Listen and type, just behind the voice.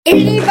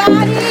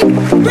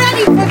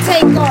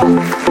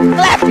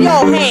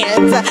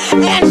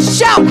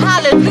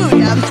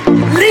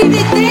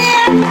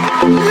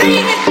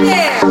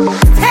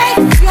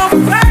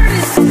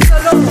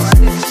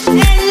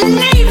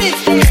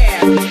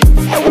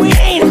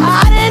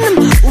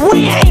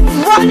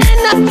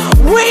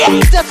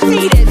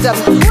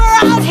Him. We're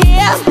out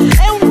here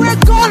and we're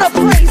gonna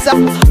praise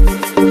Him.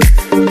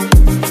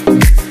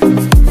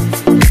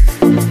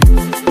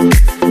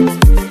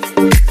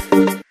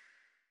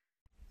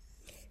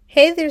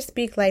 Hey there,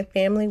 Speak Life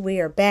family. We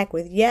are back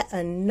with yet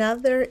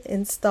another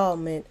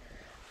installment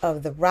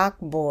of the Rock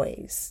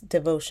Boyz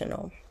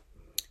devotional,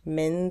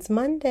 Men's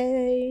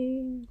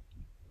Monday.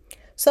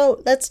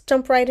 So let's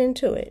jump right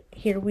into it.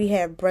 Here we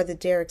have Brother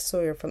Derek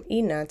Sawyer from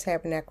Enon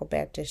Tabernacle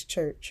Baptist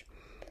Church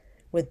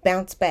with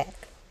Bounce Back,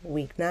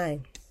 Week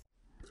 9.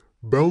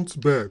 Bounce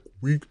Back,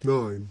 Week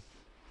 9.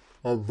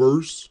 Our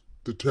verse,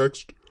 the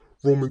text,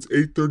 Romans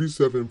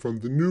 8:37 from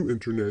the New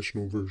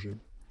International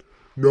Version.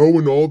 No,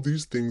 in all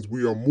these things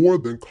we are more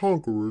than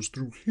conquerors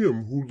through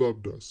Him who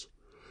loved us.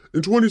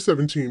 In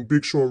 2017,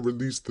 Big Sean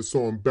released the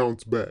song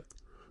Bounce Back.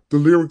 The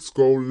lyrics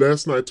go,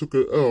 last night took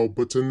an L,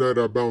 but tonight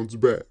I bounce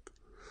back.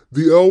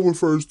 The L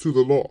refers to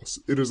the loss.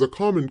 It is a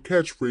common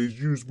catchphrase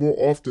used more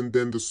often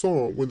than the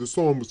song when the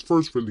song was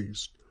first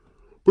released.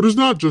 But it's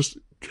not just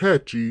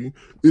catchy,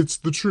 it's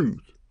the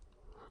truth.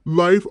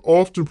 Life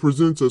often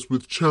presents us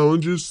with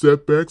challenges,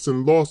 setbacks,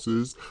 and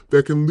losses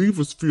that can leave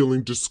us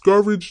feeling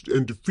discouraged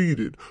and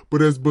defeated.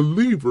 But as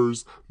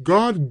believers,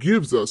 God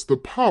gives us the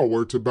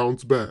power to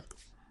bounce back.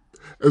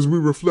 As we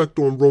reflect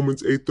on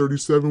Romans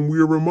 8:37, we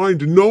are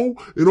reminded, no,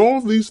 in all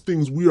these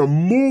things we are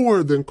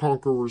more than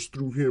conquerors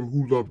through Him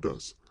who loved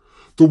us.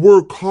 The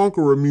word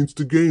conqueror means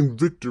to gain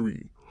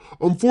victory.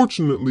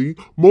 Unfortunately,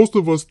 most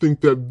of us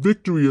think that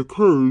victory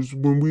occurs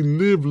when we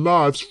live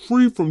lives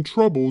free from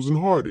troubles and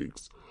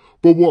heartaches.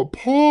 But what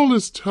Paul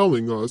is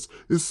telling us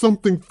is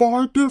something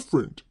far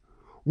different.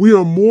 We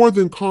are more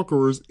than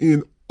conquerors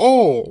in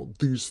all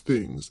these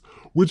things,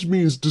 which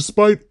means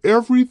despite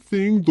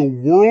everything the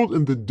world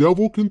and the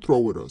devil can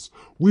throw at us,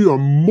 we are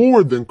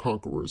more than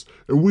conquerors,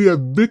 and we have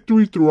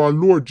victory through our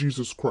Lord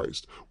Jesus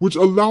Christ, which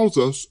allows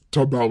us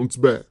to bounce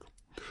back.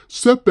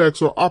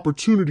 Setbacks are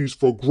opportunities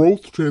for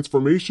growth,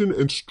 transformation,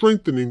 and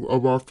strengthening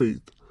of our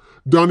faith.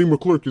 Donnie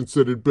McClurkin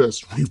said it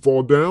best, we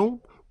fall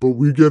down, but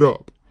we get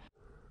up.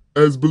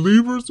 As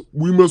believers,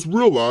 we must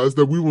realize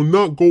that we will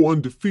not go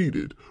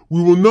undefeated.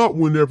 We will not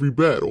win every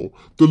battle.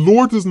 The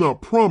Lord does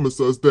not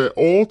promise us that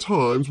all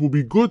times will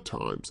be good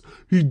times.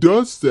 He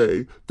does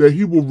say that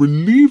He will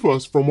relieve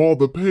us from all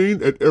the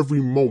pain at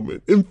every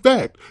moment. In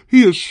fact,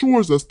 He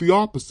assures us the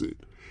opposite.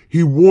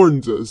 He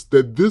warns us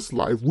that this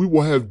life we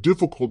will have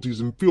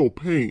difficulties and feel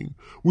pain.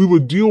 We will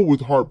deal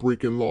with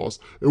heartbreak and loss,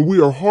 and we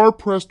are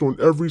hard-pressed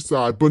on every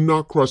side, but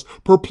not crushed,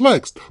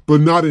 perplexed, but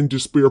not in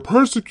despair,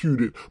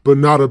 persecuted, but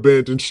not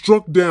abandoned,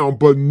 struck down,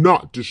 but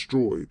not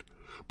destroyed.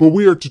 But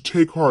we are to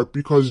take heart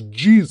because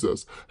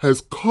Jesus has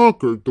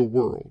conquered the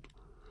world.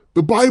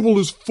 The Bible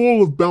is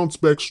full of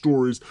bounce-back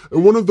stories,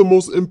 and one of the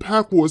most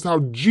impactful is how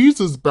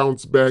Jesus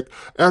bounced back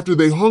after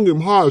they hung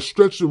Him high,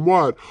 stretched Him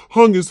wide,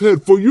 hung His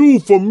head, for you,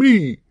 for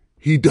me.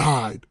 He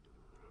died.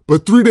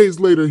 But 3 days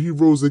later, He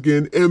rose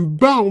again and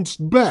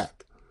bounced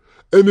back.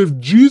 And if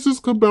Jesus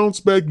could bounce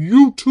back,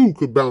 you too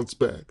could bounce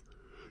back.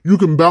 You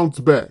can bounce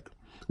back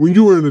when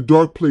you are in a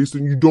dark place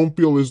and you don't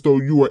feel as though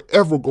you are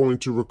ever going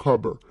to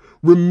recover.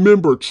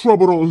 Remember,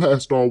 trouble don't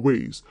last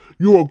always.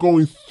 You are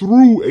going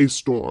through a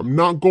storm,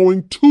 not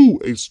going to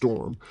a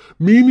storm,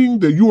 meaning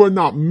that you are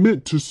not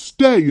meant to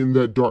stay in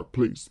that dark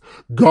place.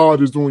 God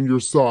is on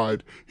your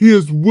side. He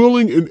is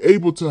willing and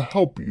able to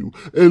help you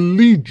and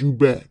lead you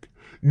back.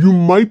 You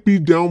might be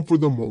down for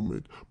the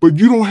moment, but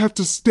you don't have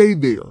to stay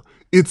there.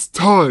 It's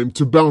time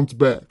to bounce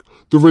back.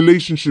 The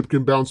relationship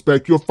can bounce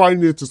back. Your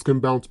finances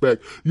can bounce back.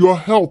 Your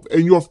health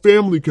and your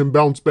family can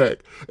bounce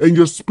back. And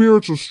your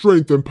spiritual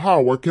strength and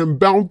power can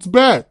bounce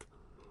back.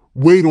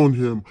 Wait on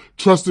Him,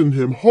 trust in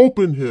Him, hope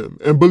in Him,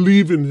 and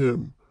believe in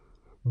Him.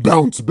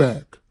 Bounce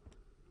back.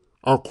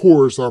 Our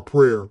chorus, our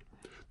prayer.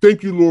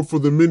 Thank you, Lord, for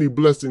the many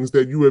blessings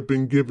that you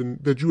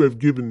have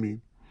given me.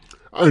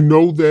 I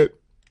know that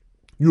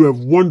you have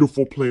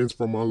wonderful plans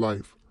for my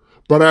life.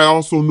 But I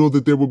also know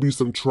that there will be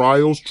some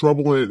trials,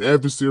 trouble, and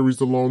adversaries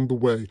along the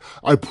way.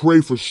 I pray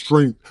for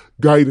strength,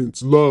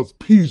 guidance, love,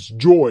 peace,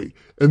 joy,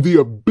 and the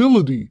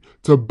ability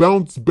to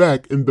bounce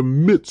back in the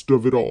midst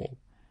of it all.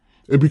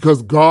 And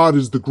because God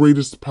is the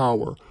greatest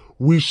power,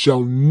 we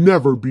shall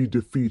never be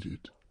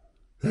defeated.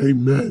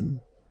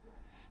 Amen.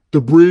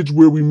 The bridge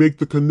where we make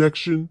the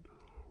connection.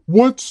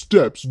 What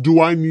steps do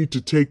I need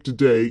to take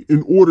today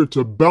in order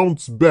to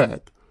bounce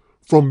back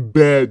from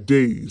bad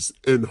days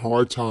and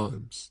hard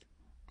times?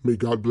 May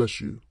God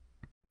bless you.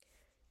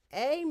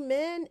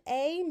 Amen,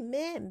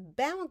 amen.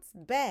 Bounce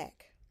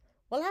back.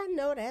 Well, I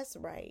know that's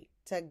right.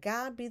 To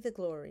God be the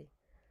glory.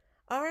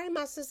 All right,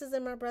 my sisters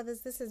and my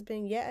brothers, this has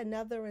been yet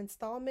another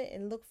installment,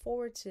 and look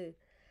forward to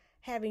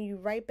having you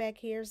right back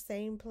here,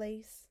 same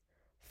place,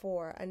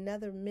 for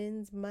another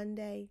Men's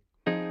Monday,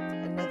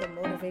 another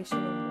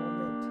motivational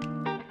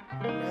moment,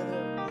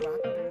 another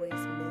Rock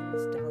Boyz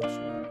Men's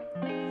Devotional.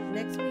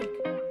 Next week,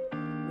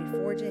 we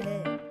forge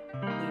ahead. We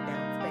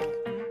bounce back.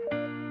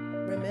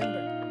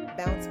 Remember,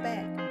 bounce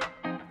back.